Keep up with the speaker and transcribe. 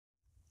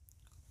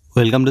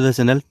Welcome to the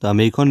channel. তো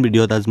আমি এইখন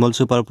ভিডিঅ'ত আজমল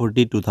সুপাৰ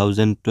 40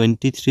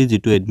 2023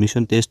 যেটো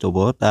এডমিশন টেষ্ট হ'ব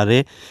তাৰে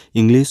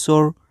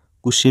ইংলিছৰ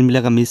কোৱেশ্চন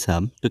বিলাক আমি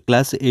চাম তো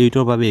ক্লাস 8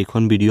 ৰ বাবে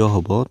এইখন ভিডিঅ'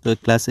 হ'ব তো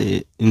ক্লাস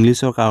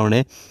ইংলিছৰ কাৰণে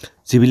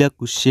যিবিলাক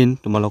কোৱেশ্চন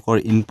তোমালোকৰ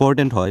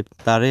ইম্পৰ্টেন্ট হয়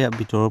তাৰে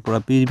ভিতৰৰ পৰা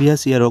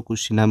প্ৰিভিয়াস ইয়াৰৰ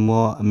কোৱেশ্চন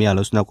আমি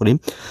আলোচনা কৰিম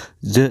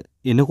যে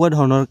এনেকুৱা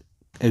ধৰণৰ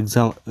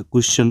এক্সাম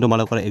কোৱেশ্চন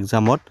তোমালোকৰ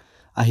এক্সামত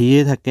আহিয়ে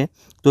থাকে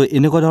তো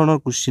এনেকুৱা ধৰণৰ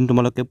কোৱেশ্চন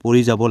তোমালোকে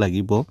পঢ়ি যাব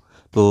লাগিব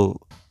তো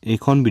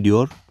এইখন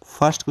ভিডিঅ'ৰ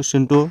First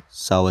question to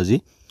Sawaji.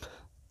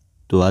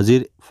 To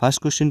Azir, first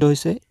question to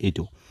is A2.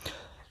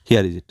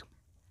 Here is it.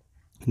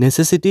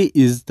 Necessity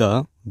is the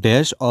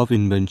dash of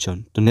invention.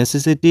 To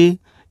necessity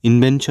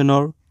invention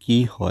or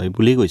key hoy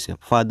buli goise.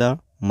 Father,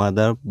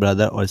 mother,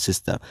 brother or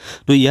sister.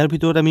 To year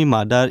bhitor ami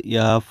mother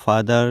ya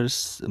fathers,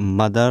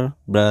 mother,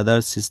 brother,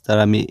 sister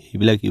ami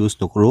ibilak use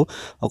no koro.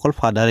 Okol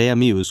father e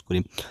ami use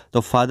korim. To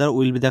father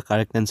will be the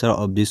correct answer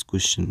of this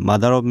question.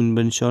 Mother of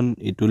invention,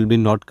 it will be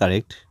not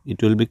correct. It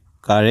will be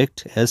correct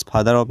as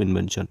father of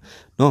invention.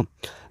 No,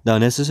 the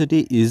necessity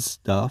is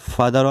the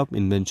father of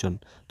invention.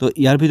 So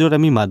ইয়াৰ ভিতৰত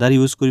আমি mother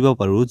use কৰিব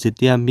পাৰো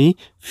যেতিয়া আমি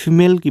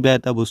female কিবা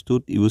এটা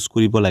বস্তুত use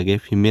কৰিব লাগে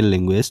ফিমেল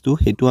ল্যাঙ্গুৱেজ তো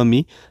হেতু আমি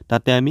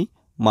তাতে আমি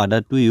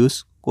mother to use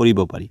কৰিব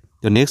পাৰি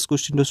তো নেক্সট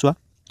কোৱেশ্চন তো চোৱা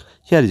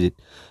here is it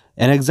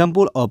an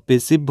example of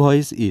passive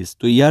voice is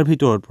তো ইয়াৰ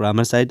ভিতৰৰ পৰা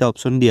আমাৰ চাৰিটা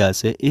অপচন দিয়া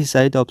আছে এই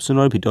চাৰিটা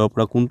অপচনৰ ভিতৰৰ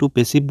পৰা কোনটো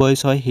passive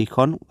voice হয়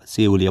সেইখন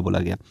সি উলিয়াব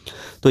লাগে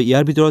তো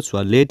ইয়াৰ ভিতৰত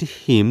চোৱা let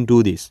him do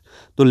this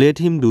তো let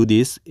him do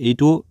this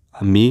এইটো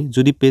আমি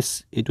যদি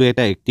এইটো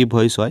এটা এক্টিভ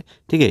ভয়েস হয়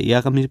ঠিক আছে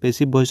ইয়াক আমি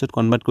পেসিভ ভয়েসত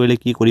কনভার্ট কৰিলে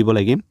কি কৰিব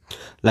লাগিব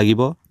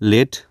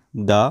let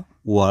the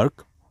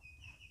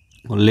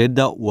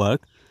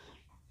work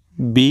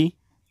be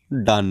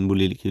done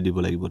বুলি লিখি দিব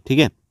লাগিব ঠিক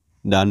আছে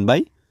done by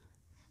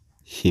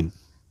him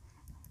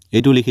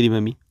এইটো লিখি দিম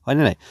আমি হয়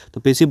না নাই তো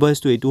পেসিভ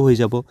ভয়েসটো এইটো হৈ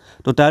যাব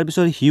তো তাৰ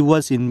পিছত he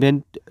was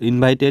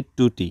invited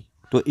to tea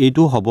তো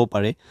এইটো হ'ব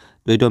পাৰে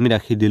তো এইটো আমি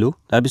ৰাখি দিলো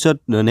তাৰ পিছত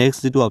নেক্সট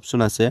যেটো অপচন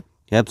আছে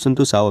এই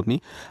অপচনটো চাও আমি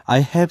I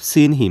have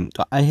seen him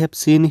তো I have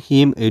seen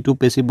him এইটো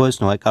পেসিভ ভয়েস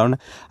নহয় কাৰণ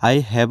I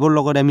have ৰ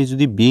লগত আমি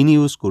যদি been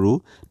ইউজ কৰো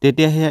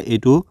তেতিয়াহে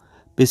এইটো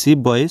পেসিভ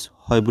ভয়েস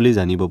হয় বুলি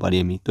জানিব পাৰি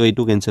আমি তো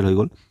এইটো ক্যান্সেল হৈ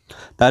গল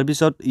তাৰ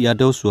পিছত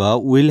ইয়াতেও চোৱা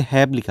will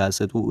have লিখা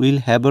আছে তো will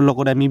have ৰ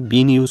লগত আমি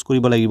been ইউজ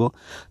কৰিব লাগিব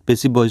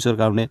পেসিভ ভয়েসৰ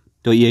কাৰণে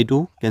তো এইটো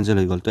ক্যান্সেল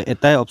হৈ গল তো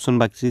এটাই অপচন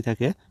বাকি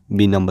থাকে b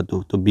নাম্বাৰ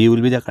 2 তো b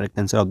will be the correct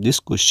answer of this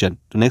question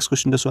তো নেক্সট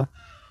কোৱেশ্চন তো চোৱা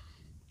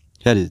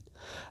here is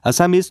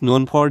Assam is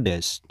known for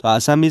dash so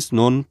Assam is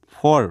known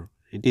for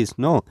it is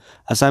no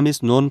Assam is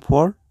known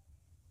for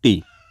tea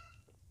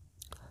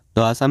so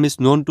Assam is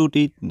known to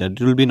tea that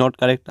will be not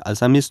correct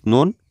Assam is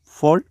known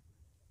for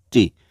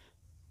tea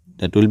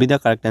that will be the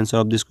correct answer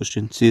of this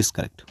question C is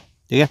correct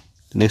okay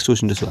next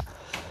question to see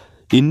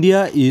India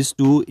is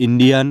to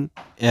Indian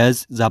as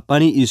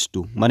Japanese is to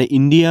মানে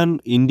India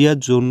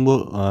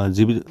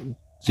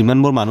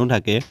যিমানবোৰ মানুহ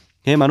থাকে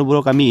সেই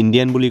মানুহবোৰক আমি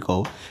Indian বুলি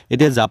কও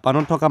এতিয়া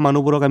জাপানত থকা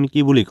মানুহবোৰক আমি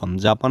কি বুলি কম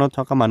জাপানত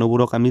থকা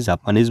মানুহবোৰক আমি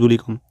জাপানিজ বুলি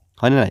কম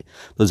হয় না নাই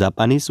তো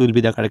Japanese will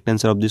be the correct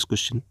answer of this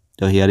question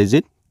so here is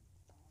it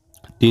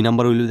D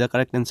number will be the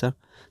correct answer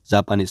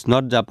Japanese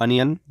not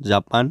Japanian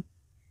Japan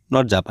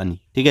not Japani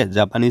ठीक है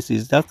Japanese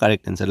is the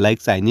correct answer like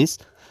Chinese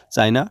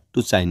China to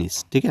Chinese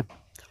ठीक है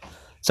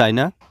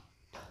China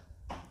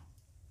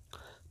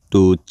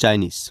to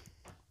Chinese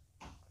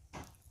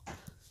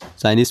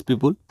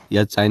people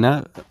या China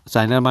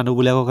মানুহ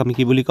বুলিকক আমি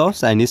কি বুলি কও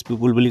Chinese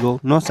people বুলি কও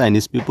no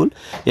Chinese people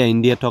या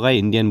India থকা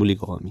Indian বুলি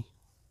কও আমি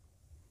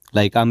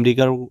লাইক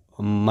আমেৰিকাৰ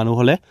মানুহ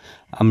হলে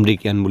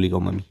আমেৰিকান বুলি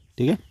কম আমি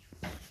ঠিক আছে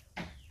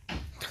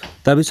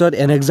তাৰ পিছত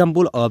an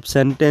example of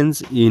sentence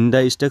in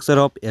the structure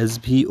of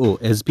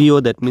SVO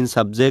that means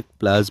subject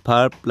plus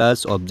verb plus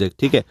object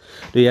ঠিক আছে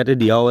তো ইয়াতে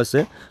দিয়াও আছে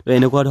তো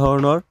এনেকুৱা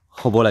ধৰণৰ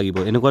হ'ব লাগিব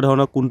এনেকুৱা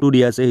ধৰণৰ কোনটো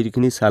দিয়া আছে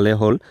সেইখিনি চালে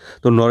হল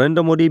তো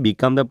Narendra Modi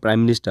become the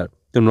prime minister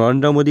তো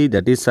Narendra Modi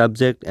that is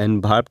subject and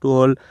verb to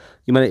হল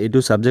কি মানে এটো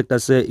সাবজেক্ট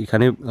আছে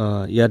এখানে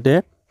ইয়াতে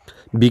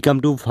become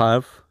to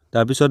verb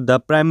তাৰ পিছত the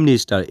prime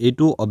minister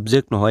এটো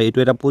অবজেক্ট নহয় এটো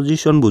এটা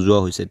পজিশন বুজোৱা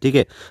হৈছে ঠিক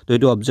আছে তো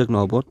এটো অবজেক্ট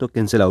নহব তো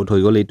ক্যান্সেল আউট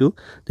হৈ গল এটো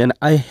then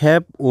I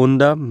have won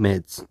the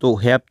match তো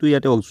have to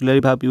ইয়াতে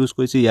অক্সিলারি ভার্ব ইউজ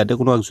কৰিছে ইয়াতে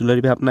কোনো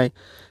অক্সিলারি ভার্ব নাই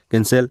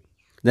cancel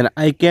then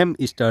I came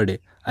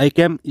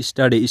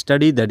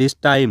study that is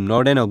time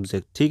not an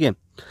object ঠিক আছে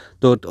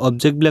তো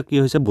অবজেক্ট বিলাক কি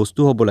হৈছে বস্তু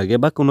হ'ব লাগে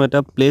বা কোনো এটা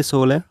প্লেস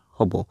হলে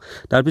হ'ব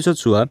তাৰ পিছত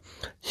চোৱা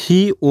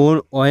he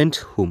went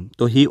home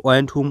তো he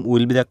went home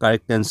will be the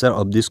correct answer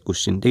of this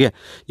question ঠিক আছে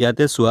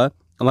ইয়াতে চোৱা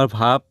আমাৰ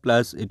verb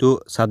plus এটো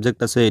সাবজেক্ট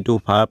আছে এটো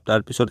verb তাৰ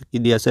পিছত কি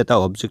দিয়া আছে এটা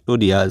অবজেক্টও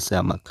দিয়া আছে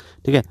আমাক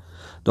ঠিক আছে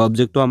তো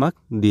অবজেক্টটো আমাক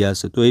দিয়া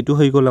আছে তো এটো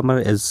হৈ গল আমাৰ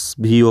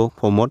SVO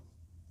ফৰ্মত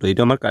তো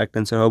এটো আমাৰ কাৰেক্ট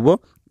आंसर হ'ব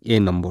A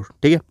নম্বৰ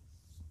ঠিক আছে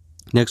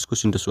নেক্সট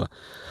কোৱেশ্চন তো চোৱা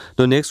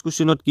তো নেক্সট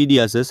কোৱেশ্চনত কি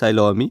দিয়া আছে চাই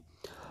লও আমি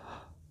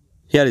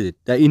here is it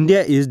the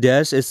India is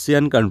dash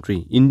Asian country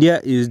India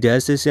is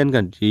dash Asian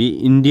country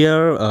India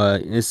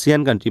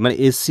Asian country মানে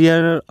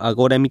এছিয়াৰ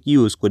আগত আমি কি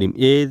ইউজ কৰিম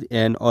a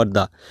and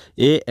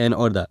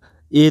or the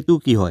a to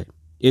কি হয়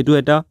এটো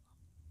এটা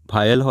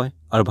ভায়েল হয়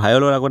আৰু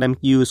ভায়েলৰ আগত আমি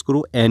কি ইউজ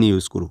কৰোঁ এন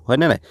ইউজ কৰোঁ হয়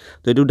না নাই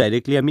তো এইটো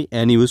ডাইৰেক্টলি আমি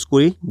এন ইউজ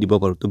কৰি দিব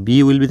পাৰোঁ তো B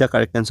will be the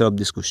correct answer of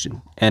this question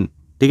N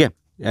ঠিক আছে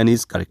এন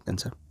ইজ কাৰেক্ট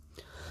আনসাৰ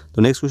তো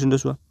নেক্সট কুৱেশ্যনটো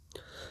চোৱা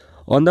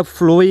on the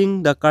following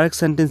the correct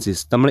sentences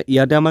তাৰমানে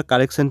ইয়াতে আমাৰ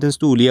কাৰেক্ট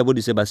চেণ্টেঞ্চটো উলিয়াব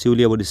দিছে বাছি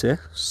উলিয়াব দিছে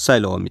চাই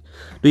লওঁ আমি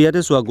তো ইয়াতে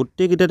চোৱা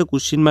গোটেইকেইটাটো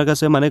কুৱেশ্যন মাৰ্ক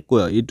আছে মানে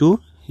এইটো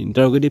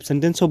ইণ্টাৰগেটিভ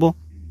চেণ্টেঞ্চ হ'ব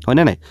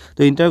হয়নে নাই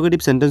তো ইণ্টাৰগেটিভ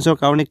চেণ্টেঞ্চৰ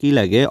কাৰণে কি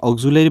লাগে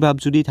অক্সিলাৰী ভাৰ্ব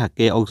যদি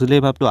থাকে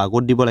অক্সিলাৰী ভাৰ্বটো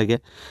আগত দিব লাগে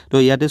তো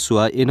ইয়াতে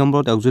চোৱা এই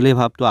নম্বৰত অক্সিলাৰী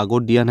ভাৰ্বটো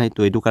আগত দিয়া নাই তো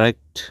এইটো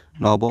কাৰেক্ট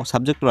নহ'ব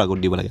ছাবজেক্টৰ আগত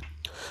দিব লাগে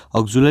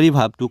অক্সিলাৰী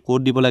ভাৰ্বটো ক'ত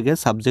দিব লাগে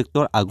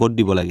ছাবজেক্টৰ আগত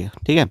দিব লাগে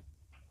ঠিক আছে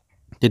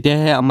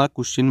তেতিয়াহে আমাৰ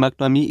কুৱেশ্যন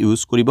মাৰ্কটো আমি ইউজ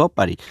কৰিব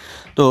পাৰি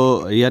তো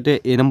ইয়াতে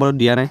এই নম্বৰত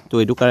দিয়া নাই তো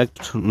এইটো কাৰেক্ট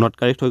নট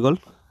কাৰেক্ট হৈ গ'ল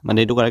মানে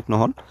এইটো কাৰেক্ট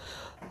নহ'ল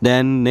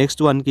দেন নেক্সট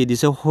ওৱান কি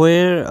দিছে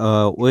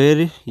ৱেৰ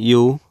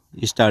ইউ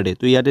ষ্টাৰ্টে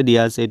তো ইয়াতে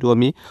দিয়া আছে এইটো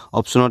আমি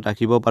অপশ্যনত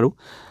ৰাখিব পাৰোঁ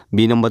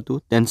বি নম্বৰটো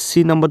দেন চি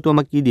নম্বৰটো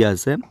আমাক কি দিয়া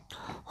আছে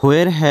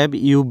ৱেৰ হেভ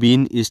ইউ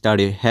বিন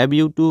ষ্টাৰ্টে হেভ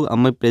ইউটো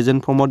আমি প্ৰেজেণ্ট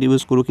ফৰ্মত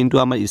ইউজ কৰোঁ কিন্তু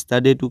আমাৰ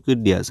ষ্টাৰ্টেটো কি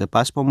দিয়া আছে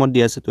পাষ্ট ফৰ্মত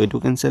দিয়া আছে তো এইটো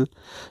কেঞ্চেল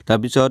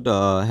তাৰপিছত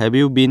হেভ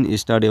ইউ বিন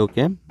ষ্টাৰ্টে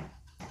অ'কে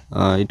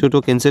এইটোতো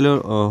কেঞ্চেল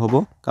হ'ব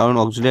কাৰণ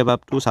অক্সিলাৰী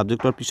ভাৰ্বটো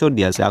ছাবজেক্টৰ পিছত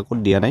দিয়া আছে আগত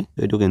দিয়া নাই তো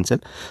এইটো কেঞ্চেল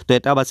তো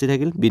এটা বাছি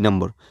থাকিল বি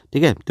নম্বৰ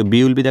ঠিক আছে তো B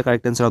will be the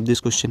correct answer of this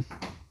question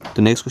তো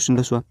নেক্সট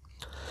কুৱেশ্যনটো চোৱা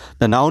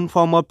the noun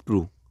form of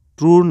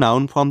ট্ৰুৰ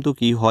noun ফৰ্মটো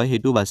কি হয়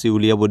সেইটো বাছি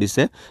উলিয়াব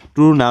দিছে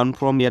ট্ৰুৰ নাউন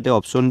ফৰ্ম ইয়াতে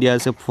অপশ্যন দিয়া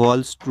আছে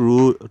ফলছ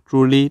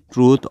ট্ৰুলি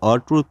ট্ৰুথ অৰ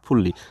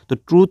ট্ৰুথফুল্লি তো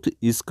truth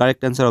is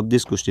correct answer of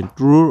this question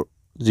ট্ৰুৰ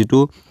যিটো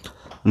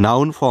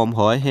নাউন ফৰ্ম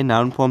হয় সেই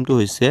নাউন ফৰ্মটো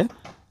হৈছে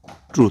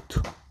ট্ৰুথ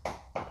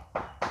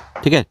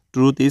ঠিক আছে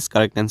truth is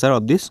correct answer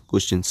of this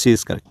question C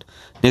is correct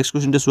next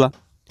কুৱেশ্যনটো চোৱা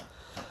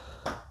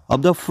of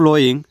the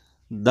following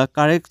the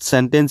correct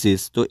sentences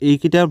তো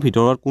এইকেইটাৰ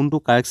ভিতৰত কোনটো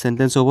কাৰেক্ট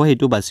চেণ্টেঞ্চ হ'ব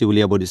সেইটো বাছি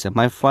উলিয়াব দিছে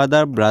মাই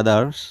ফাদাৰ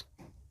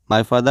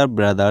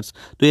ব্ৰাদাৰ্ছ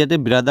তো ইয়াতে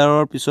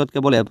ব্ৰাদাৰৰ পিছত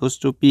কেৱল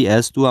এপষ্ট্ৰফি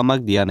এছটো আমাক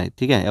দিয়া নাই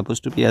ঠিক আছে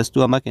এপষ্ট্ৰফি এছটো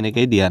আমাক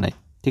এনেকৈ দিয়া নাই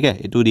ঠিক আছে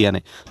এইটো দিয়া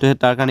নাই তো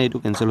তাৰ কাৰণে এইটো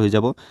কেঞ্চেল হৈ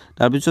যাব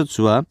তাৰপিছত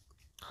চোৱা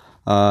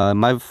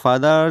মাই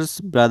ফাদাৰ্ছ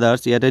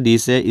ব্ৰাদাৰ্ছ ইয়াতে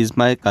দিছে is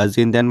my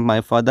cousin then my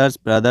father's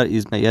brother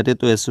is my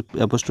ইয়াতেতো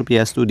এপষ্ট্ৰফি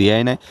এছটো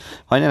দিয়াই নাই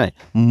হয়নে নাই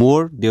মোৰ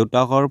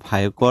দেউতাকৰ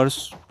ভায়েকৰ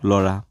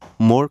ল'ৰা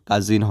মোৰ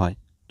কাজিন হয়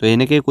তো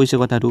এনেকৈ কৈছে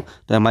কথাটো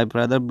তো মাই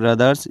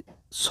ব্ৰাদাৰ্ছ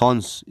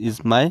চনছ ইজ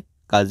মাই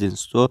কাজিনছ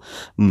তো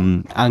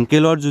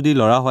আংকেলৰ যদি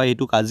ল'ৰা হয়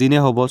এইটো কাজিনে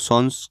হ'ব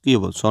চনছ কি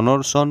হ'ব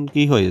চন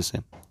কি হৈ আছে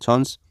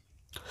চনছ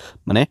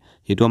মানে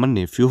সেইটো আমাৰ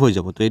নেফিউ হৈ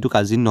যাব তো এইটো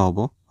কাজিন নহ'ব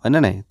হয়নে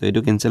নাই তো এইটো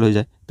কেঞ্চেল হৈ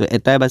যায় তো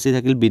এটাই বাছি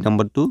থাকিল বি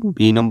নম্বৰটো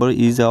B number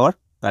is hour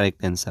correct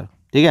answer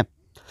ঠিক আছে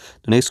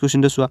তো নেক্সট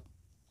কুৱেশ্যনটো চোৱা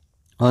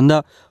on the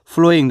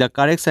following the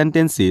correct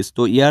sentences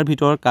তো ইয়াৰ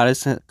ভিতৰত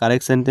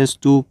কাৰেক্ট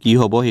চেণ্টেঞ্চটো কি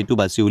হ'ব সেইটো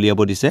বাছি উলিয়াব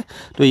দিছে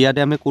তো ইয়াতে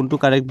আমি কোনটো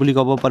কাৰেক্ট বুলি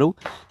ক'ব পাৰোঁ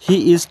হি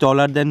ইজ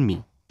টলাৰ দেন মি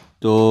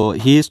তো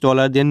he is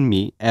টলাৰ than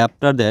me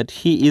after that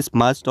he is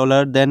much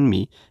টলাৰ than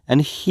me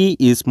and he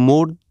is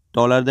মোৰ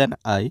টলাৰ then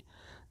I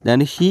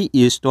then he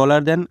is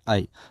taller than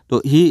I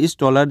so he is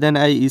taller than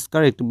I is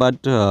correct but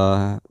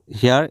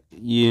here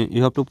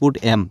you have to put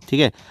m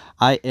ঠিক আছে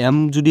I am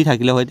যদি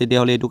থাকিলে হয় তেতিয়া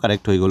হলে এটো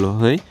correct হৈ গলো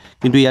হয়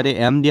কিন্তু ইয়াৰে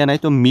m দিয়া নাই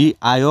তো মি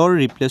আইৰ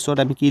ৰিপ্লেসত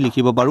আমি কি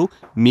লিখিব পাৰো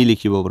মি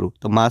লিখিব পাৰো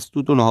তো মাছটো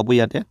তো নহব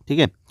ইয়াতে ঠিক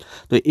আছে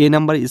তো a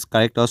number is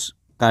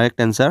correct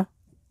answer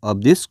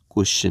of this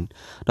question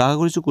তো আশা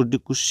কৰিছো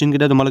কোশ্চেন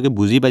কেইটা তোমালোকে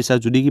বুজি পাইছা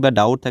যদি কিবা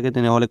ডাউট থাকে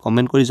তেনে হলে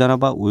কমেন্ট কৰি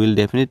জনাবা we will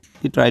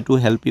definitely try to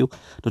help you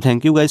so thank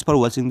you guys for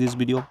watching this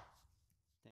video